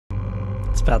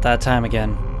about that time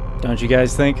again, don't you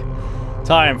guys think?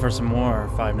 Time for some more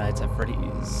Five Nights at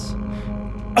Freddy's.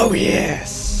 Oh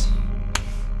yes!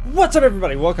 What's up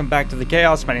everybody? Welcome back to the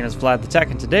Chaos. My name is Vlad, the-tek,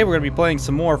 and today we're going to be playing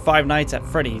some more Five Nights at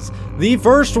Freddy's. The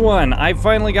first one! I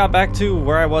finally got back to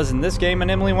where I was in this game and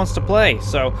Emily wants to play.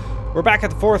 So, we're back at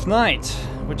the fourth night,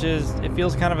 which is, it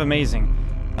feels kind of amazing.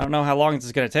 I don't know how long this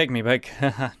is going to take me, but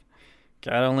God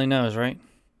only knows, right?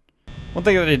 One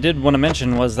thing that I did want to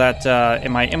mention was that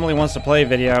in my Emily Wants to Play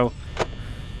video,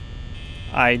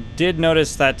 I did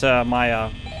notice that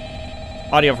my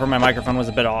audio from my microphone was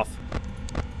a bit off.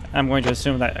 I'm going to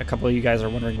assume that a couple of you guys are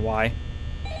wondering why.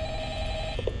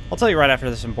 I'll tell you right after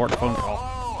this important phone call.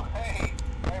 Oh, hey,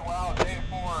 wow, day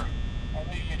 4. I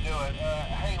knew you could do it.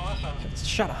 Hey, listen.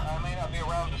 Shut up. I may not be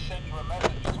around to send you a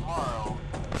message tomorrow.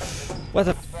 What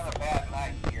the It's been a bad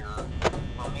night here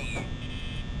for me.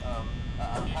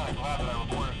 I'm kind of glad that I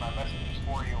recorded my messages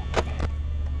for you.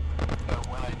 So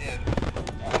when I did,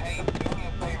 hey, do me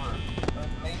a favor.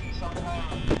 Maybe sometime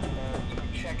you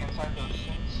could check inside those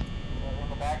suits in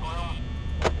the back room.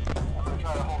 I'm going to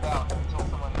try to hold out until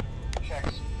someone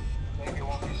checks. Maybe it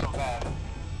won't be so bad.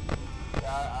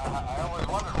 I always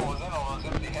wondered what was in all those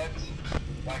empty heads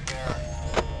back there.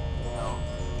 You know.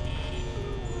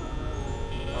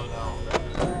 Oh no.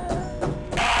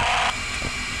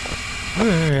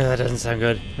 That doesn't sound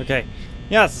good. Okay.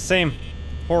 Yeah, it's the same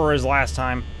horror as last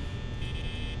time.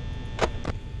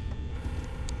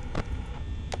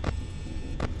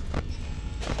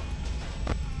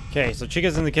 Okay, so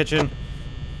Chica's in the kitchen.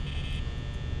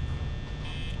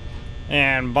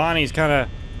 And Bonnie's kind of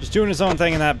just doing his own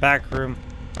thing in that back room.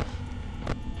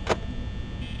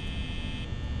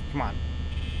 Come on.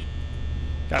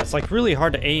 God, it's like really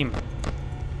hard to aim.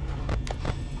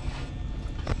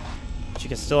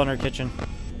 Chica's still in her kitchen.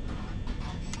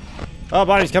 Oh,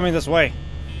 Bonnie's coming this way.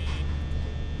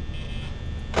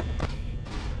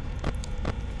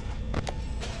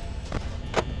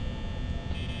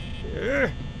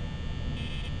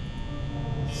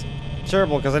 It's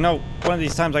terrible because I know one of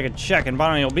these times I could check and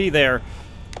Bonnie will be there.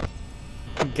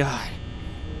 God.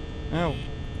 Oh,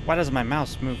 why doesn't my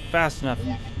mouse move fast enough?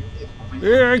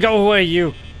 Go away,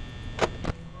 you.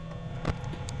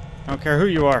 I don't care who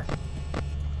you are.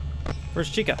 Where's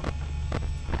Chica?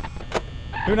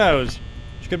 Who knows?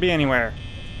 She could be anywhere.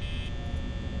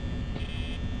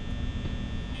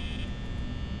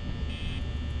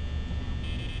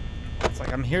 It's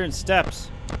like I'm hearing steps.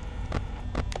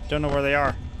 Don't know where they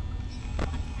are.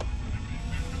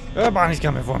 Oh, Bonnie's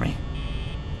coming for me.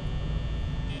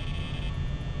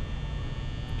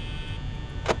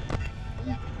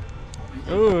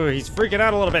 Ooh, he's freaking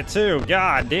out a little bit too.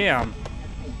 God damn.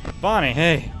 Bonnie,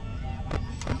 hey.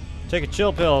 Take a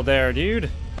chill pill there, dude.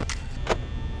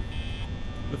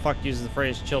 Who the fuck uses the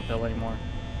phrase chill pill anymore?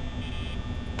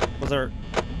 Was there...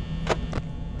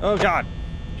 Oh, God.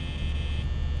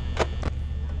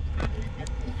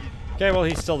 Okay, well,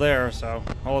 he's still there, so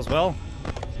all is well.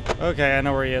 Okay, I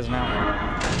know where he is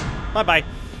now. Bye-bye.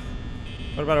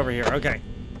 What about over here? Okay.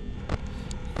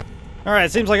 Alright,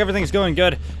 it seems like everything's going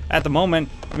good at the moment.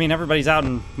 I mean, everybody's out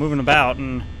and moving about,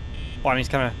 and Bonnie's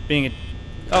kind of being a...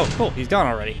 Oh, cool, he's gone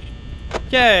already.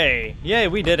 Yay! Yay,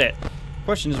 we did it.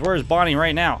 Question is, where is Bonnie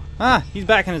right now? Ah, he's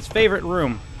back in his favorite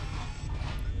room.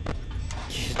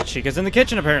 Chica's in the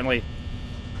kitchen, apparently.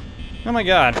 Oh my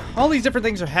god. All these different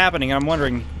things are happening, and I'm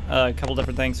wondering a couple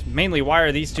different things. Mainly, why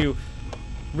are these two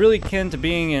really kin to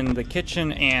being in the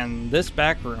kitchen and this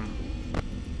back room?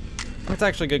 That's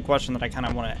actually a good question that I kind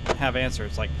of want to have answered.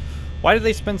 It's like, why did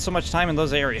they spend so much time in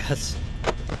those areas?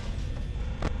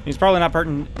 It's probably not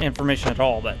pertinent information at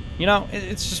all, but, you know,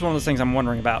 it's just one of those things I'm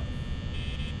wondering about.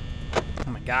 Oh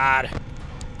my god.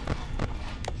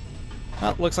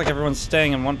 Well, looks like everyone's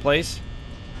staying in one place.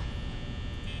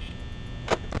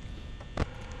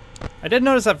 I did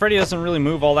notice that Freddy doesn't really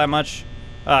move all that much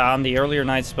on the earlier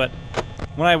nights, but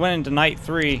when I went into night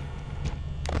 3...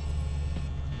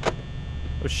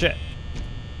 Oh shit.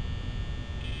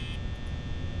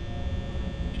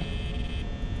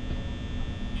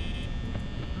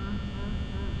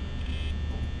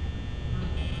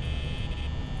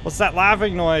 What's that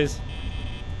laughing noise?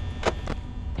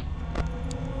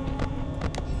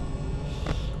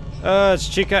 It's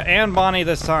Chica and Bonnie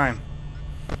this time.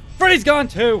 Freddy's gone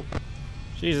too!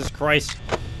 Jesus Christ.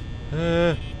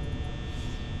 I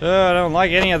don't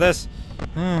like any of this.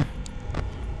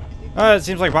 It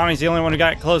seems like Bonnie's the only one who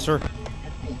got closer.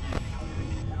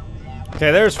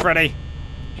 Okay, there's Freddy.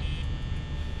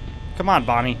 Come on,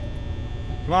 Bonnie.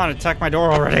 Come on, attack my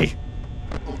door already.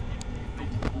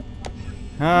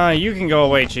 You can go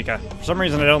away, Chica. For some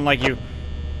reason, I don't like you.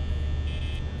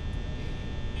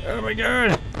 Oh my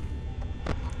god.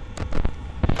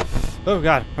 Oh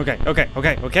god. Okay, okay,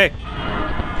 okay, okay.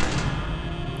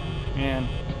 And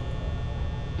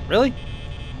really?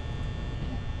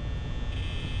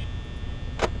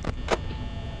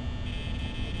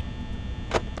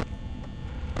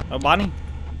 Oh, Bonnie?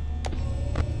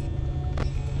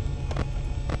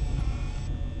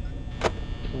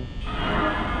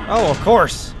 Oh, of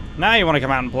course. Now you want to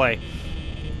come out and play.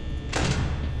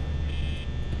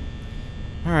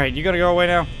 Alright, you gotta go away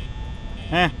now?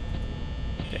 Eh.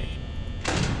 Okay.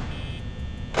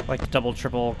 Like to double,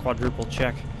 triple, quadruple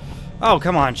check. Oh,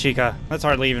 come on, Chica. That's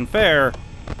hardly even fair.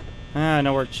 I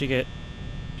know where Chica...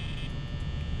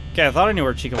 Okay, I thought I knew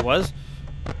where Chica was.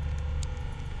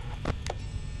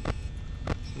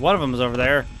 One of them is over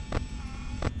there.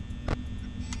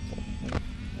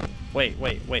 Wait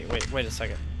a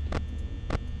second.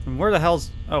 And where the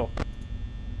hell's... Oh.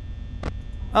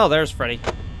 Oh, there's Freddy.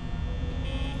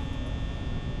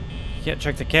 Can't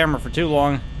check the camera for too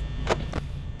long.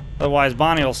 Otherwise,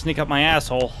 Bonnie will sneak up my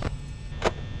asshole.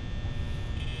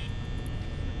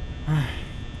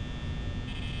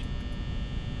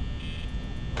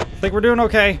 Think we're doing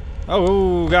okay.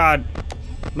 Oh, God.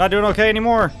 I'm not doing okay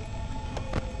anymore.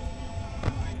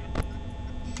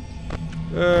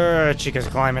 Chica's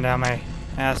climbing down my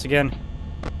ass again.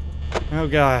 Oh,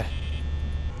 God.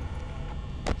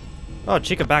 Oh,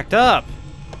 Chica backed up.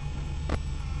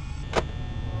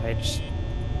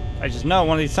 I just know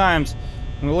one of these times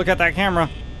I'm gonna look at that camera.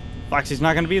 Foxy's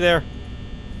not gonna be there.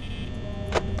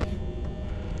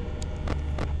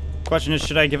 Question is,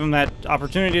 should I give him that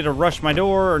opportunity to rush my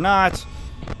door or not?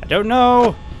 I don't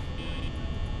know.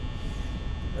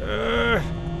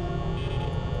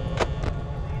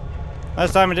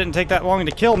 Last time it didn't take that long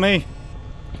to kill me.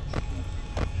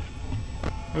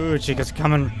 Ooh, Chica's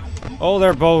coming. Oh,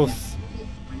 they're both.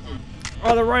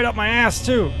 Oh, they're right up my ass,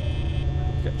 too.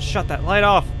 Shut that light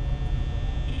off.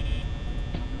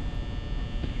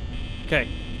 Okay.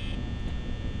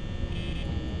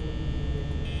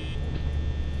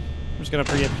 I'm just gonna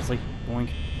preemptively boink.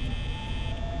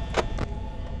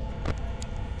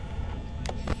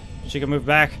 She can move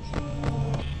back.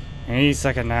 Any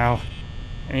second now.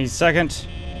 Any second.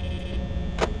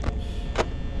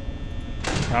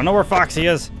 I don't know where Foxy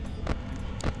is.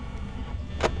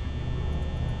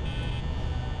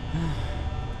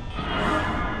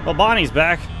 Well, Bonnie's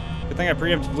back. Good thing I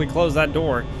preemptively closed that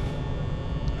door.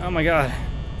 Oh my god.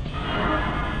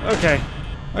 Okay.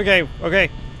 Okay, okay.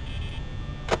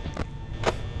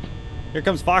 Here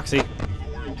comes Foxy.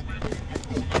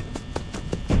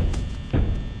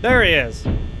 There he is.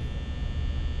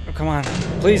 Oh, come on.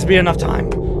 Please be enough time.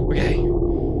 Okay.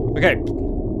 Okay.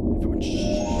 Everyone, shh.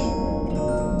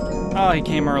 Oh, he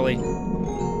came early.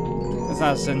 That's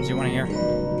not a sentence you want to hear.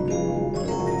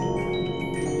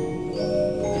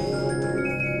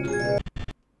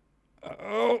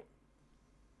 Oh.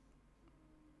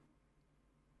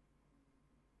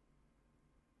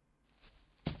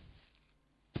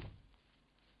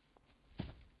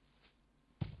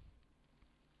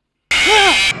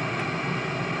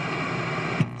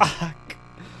 Fuck.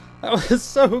 That was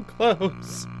so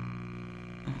close.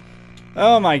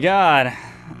 Oh my god.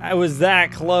 I was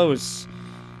that close.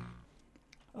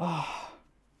 Oh.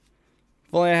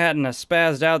 If only I hadn't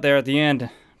spazzed out there at the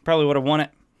end, probably would have won it.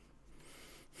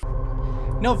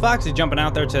 You know, Foxy jumping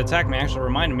out there to attack me actually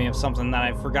reminded me of something that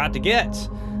I forgot to get.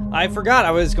 I forgot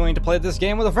I was going to play this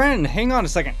game with a friend. Hang on a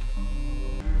second.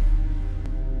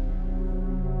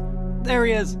 There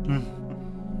he is.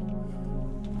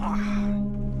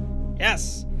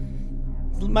 Yes.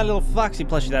 My little Foxy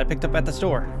plushie that I picked up at the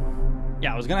store.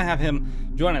 Yeah, I was gonna have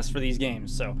him join us for these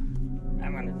games, so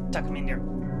I'm gonna tuck him in here.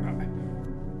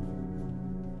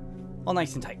 All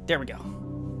nice and tight. There we go.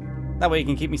 That way you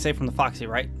can keep me safe from the Foxy,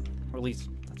 right? Or at least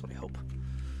that's what I hope.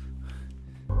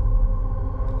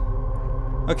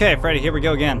 Okay, Freddy, here we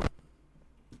go again.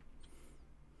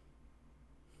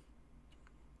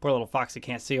 Poor little Foxy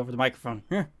can't see over the microphone.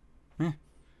 Here. Here.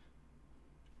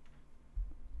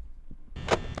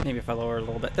 Maybe if I lower it a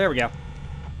little bit. There we go.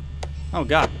 Oh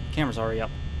god, camera's already up.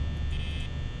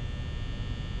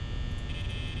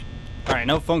 Alright,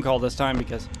 no phone call this time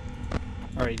because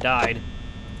I already died.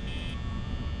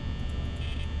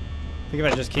 I think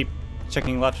if I just keep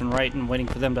checking left and right and waiting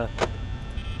for them to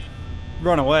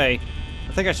run away,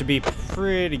 I think I should be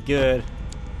pretty good.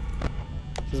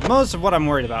 Because most of what I'm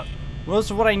worried about,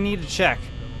 most of what I need to check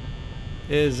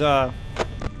is, yeah.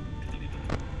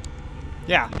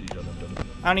 I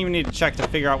don't even need to check to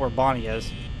figure out where Bonnie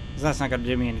is, because that's not going to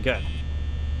do me any good.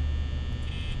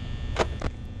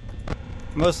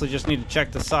 Mostly just need to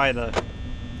check the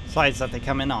sides that they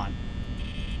come in on.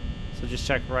 So just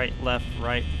check right, left,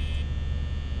 right.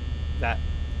 That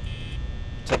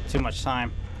take too much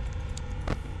time.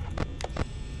 I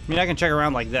mean, I can check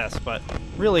around like this, but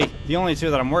really, the only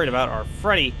two that I'm worried about are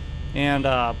Freddy and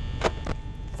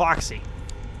Foxy.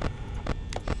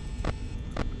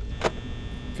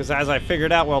 Because as I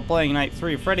figured out while playing Night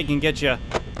 3, Freddy can get you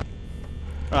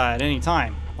at any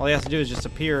time. All he has to do is just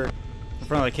appear in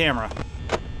front of the camera.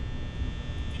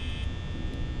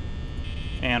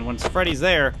 And once Freddy's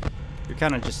there, you're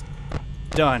kind of just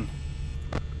done.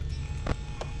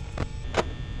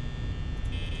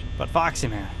 But Foxy,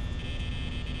 man.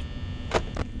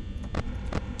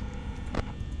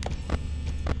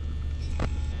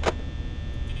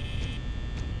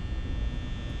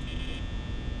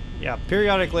 Yeah,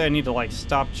 periodically I need to like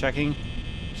stop checking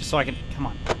just so I can, come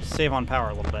on, save on power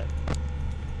a little bit.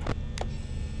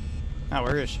 Oh,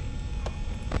 where is she?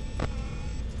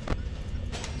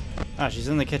 Ah, she's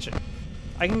in the kitchen.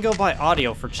 I can go by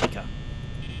audio for Chica.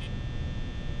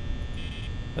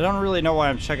 I don't really know why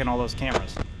I'm checking all those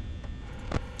cameras.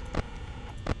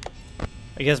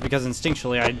 I guess because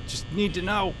instinctually I just need to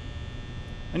know.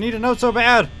 I need to know so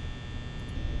bad.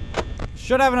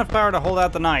 Should have enough power to hold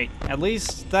out the night. At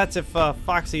least that's if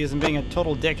Foxy isn't being a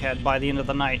total dickhead by the end of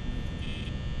the night.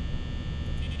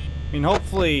 I mean,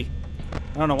 hopefully,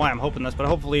 I don't know why I'm hoping this, but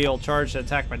hopefully he'll charge to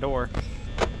attack my door.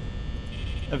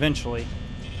 Eventually.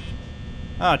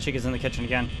 Ah, Chica's in the kitchen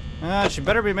again. Ah, she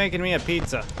better be making me a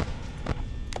pizza.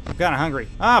 I'm kind of hungry.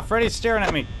 Ah, Freddy's staring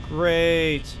at me.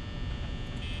 Great.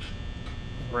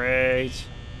 Great.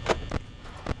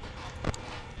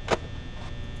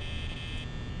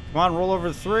 Come on, roll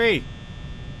over 3.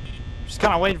 Just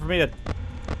kind of waiting for me to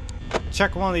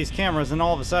check one of these cameras, and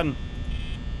all of a sudden,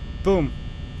 boom.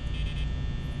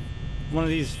 One of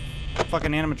these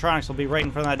fucking animatronics will be right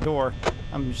in front of that door.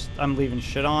 I'm leaving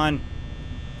shit on.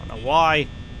 I don't know why.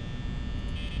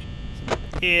 Some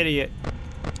idiot.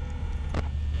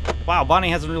 Wow,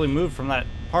 Bonnie hasn't really moved from that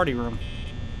party room.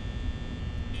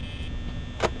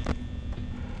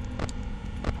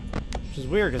 Which is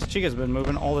weird, because Chica's been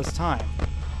moving all this time.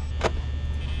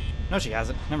 No, she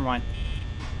hasn't. Never mind.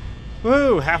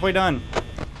 Woo! Halfway done.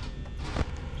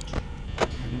 I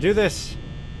can do this.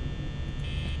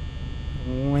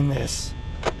 Win this.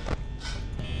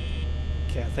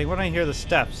 Okay, I think when I hear the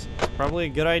steps, it's probably a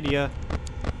good idea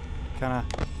to kind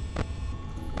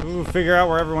of figure out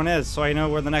where everyone is so I know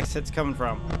where the next hit's coming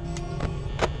from.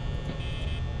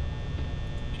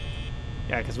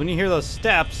 Yeah, because when you hear those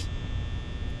steps,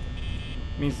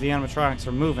 it means the animatronics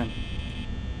are moving.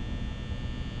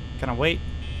 Can I wait?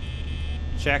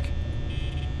 Check.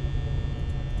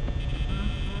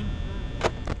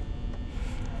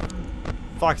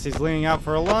 Foxy's leaning out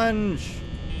for a lunge.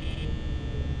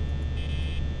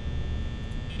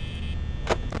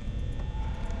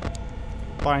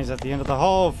 Bonnie's at the end of the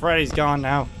hall. Freddy's gone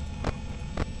now.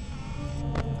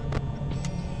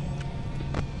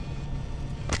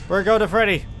 Where'd it go to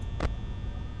Freddy?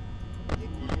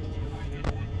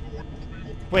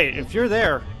 Wait, if you're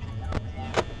there...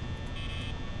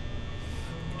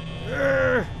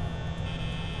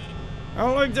 I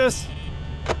don't like this.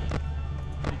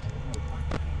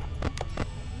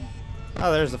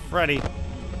 Oh, there's the Freddy.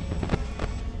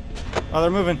 Oh, they're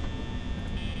moving.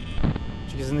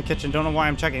 She's in the kitchen. Don't know why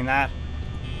I'm checking that.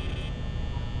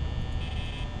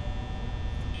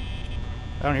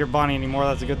 I don't hear Bonnie anymore.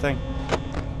 That's a good thing.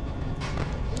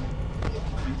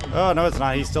 Oh, no, it's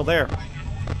not. He's still there.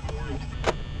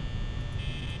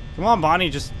 Come on, Bonnie.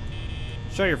 Just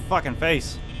show your fucking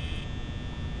face.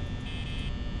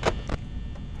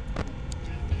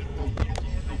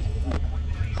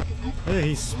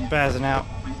 He's spazzing out.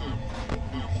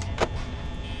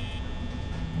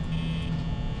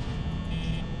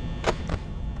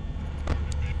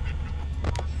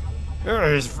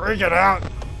 Oh, he's freaking out.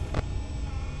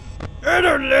 I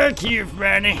don't like you,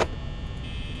 Fanny.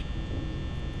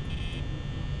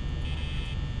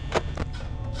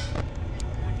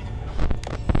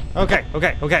 Okay,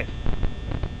 okay, okay.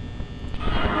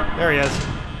 There he is.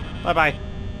 Bye-bye.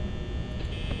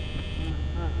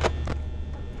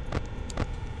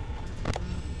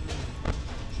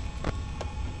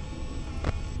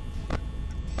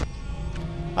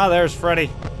 Ah, there's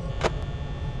Freddy.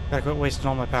 Gotta quit wasting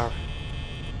all my power.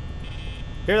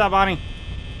 Hear that, Bonnie?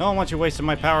 No one wants you wasting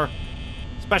my power.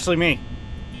 Especially me.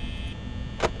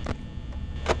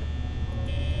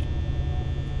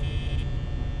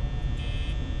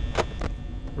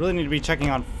 Really need to be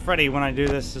checking on Freddy when I do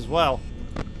this as well.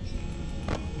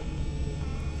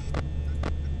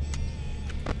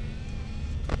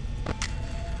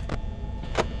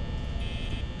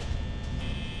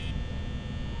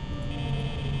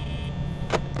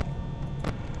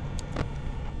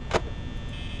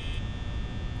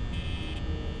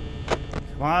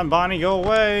 Come on, Bonnie, go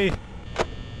away.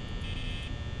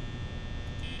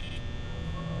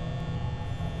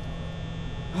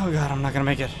 Oh god, I'm not gonna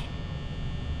make it.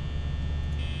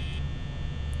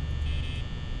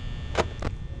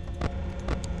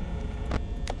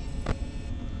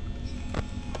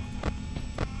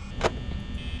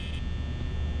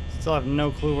 Still have no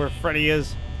clue where Freddy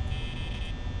is.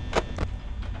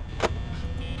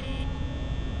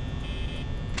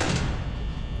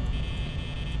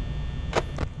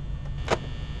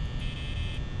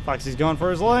 Foxy's going for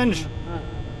his lunge.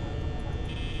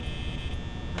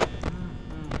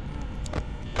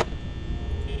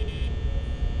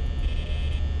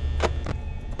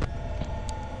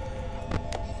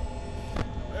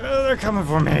 Oh, they're coming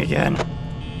for me again.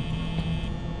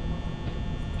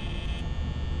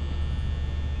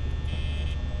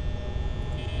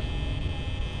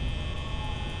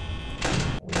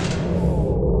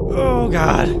 Oh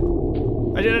god.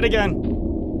 I did it again.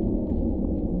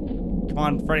 Come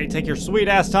on, Freddy, take your sweet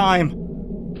ass time.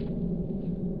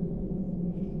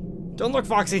 Don't look,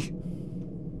 Foxy.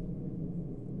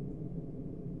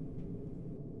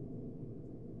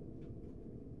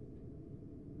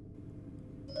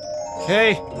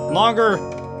 Okay, longer.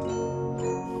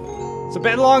 It's a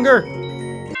bit longer.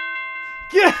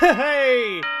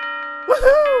 Yay!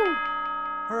 Woohoo!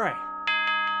 Alright.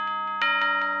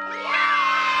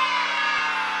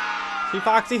 See,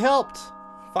 Foxy helped.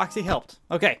 Foxy helped.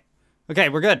 Okay. Okay,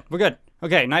 we're good. We're good.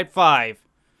 Okay, night 5.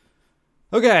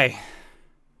 Okay. I'm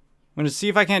gonna see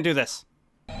if I can't do this.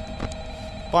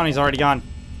 Bonnie's already gone.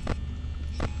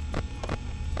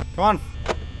 Come on.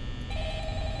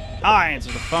 I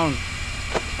answer the phone.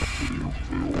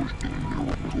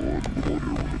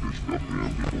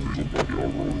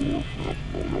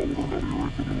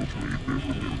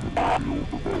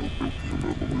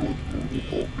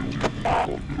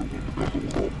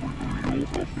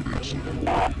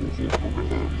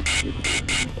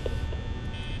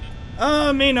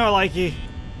 Me no likey.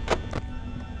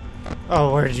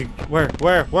 Oh, where did you, where,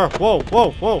 whoa,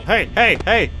 whoa, whoa, hey, hey,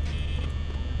 hey.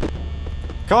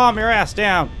 Calm your ass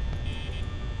down.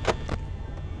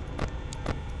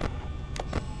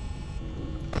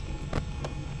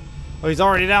 Oh, he's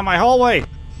already down my hallway.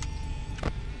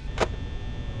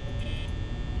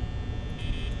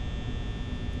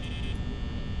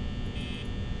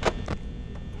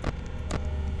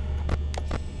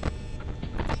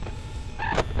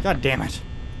 God damn it.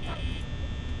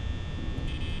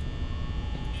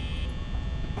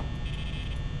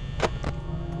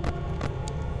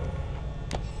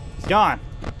 He's gone.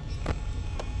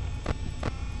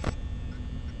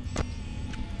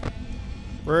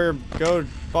 Where go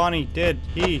Bonnie did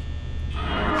he?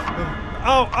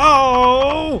 Oh,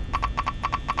 oh!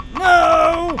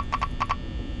 No!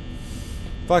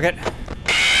 Fuck it.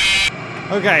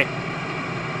 Okay.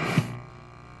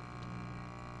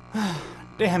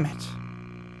 Damn it.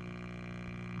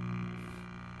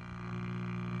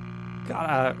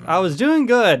 God, I was doing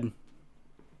good.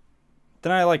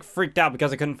 Then I like freaked out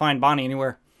because I couldn't find Bonnie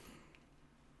anywhere.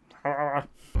 Alright,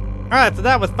 so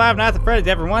that was 5 Nights at Freddy's,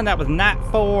 everyone. That was night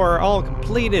 4, all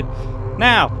completed.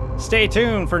 Now, stay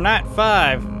tuned for night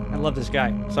 5. I love this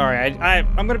guy. Sorry,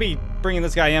 I'm gonna be bringing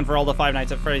this guy in for all the 5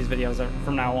 Nights at Freddy's videos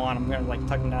from now on. I'm gonna like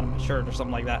tuck him down in my shirt or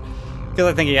something like that.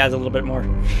 Because I think he has a little bit more...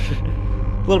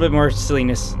 a little bit more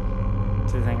silliness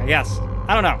to the thing, I guess.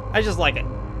 I don't know. I just like it.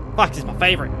 Foxy's my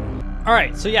favorite.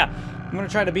 Alright, so yeah. I'm gonna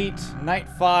try to beat night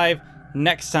 5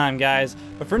 next time, guys.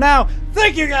 But for now,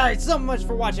 thank you guys so much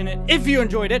for watching it. If you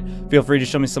enjoyed it, feel free to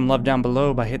show me some love down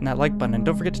below by hitting that like button. And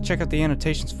don't forget to check out the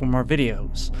annotations for more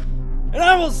videos. And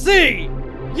I will see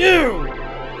you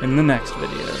in the next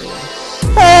video.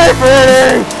 Hey,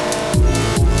 Freddy!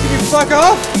 Can you fuck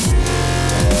off?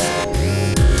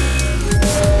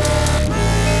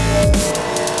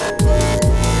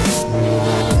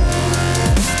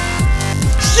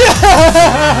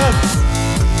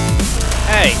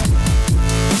 Hey!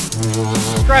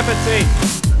 Discrepancy!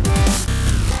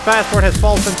 This passport has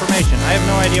false information. I have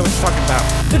no idea what you're talking about.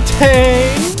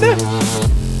 Detained?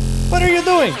 What are you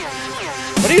doing?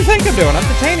 What do you think I'm doing? I'm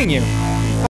detaining you.